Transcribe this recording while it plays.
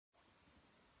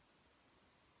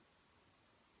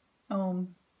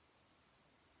Om.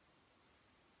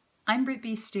 I'm Britt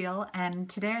B. Steele, and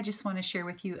today I just want to share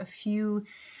with you a few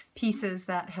pieces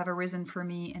that have arisen for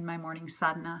me in my morning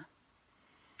sadhana.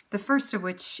 The first of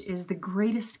which is the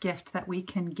greatest gift that we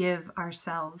can give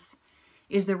ourselves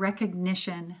is the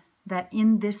recognition that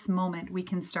in this moment we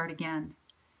can start again,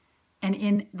 and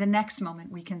in the next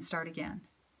moment we can start again.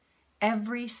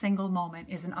 Every single moment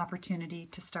is an opportunity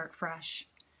to start fresh.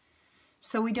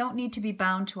 So we don't need to be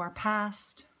bound to our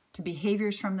past, to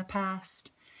behaviors from the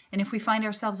past. And if we find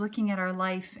ourselves looking at our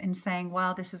life and saying,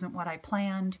 wow, this isn't what I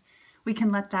planned, we can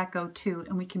let that go too,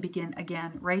 and we can begin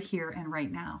again right here and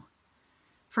right now.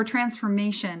 For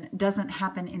transformation doesn't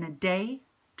happen in a day,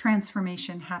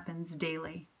 transformation happens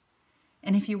daily.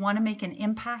 And if you want to make an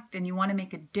impact and you want to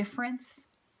make a difference,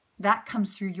 that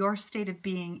comes through your state of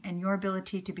being and your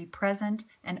ability to be present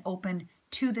and open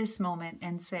to this moment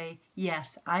and say,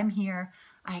 yes, I'm here.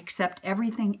 I accept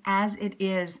everything as it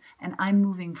is, and I'm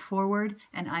moving forward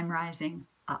and I'm rising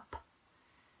up.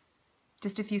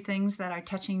 Just a few things that are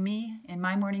touching me in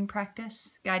my morning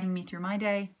practice, guiding me through my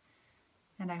day,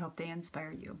 and I hope they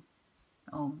inspire you.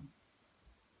 Om.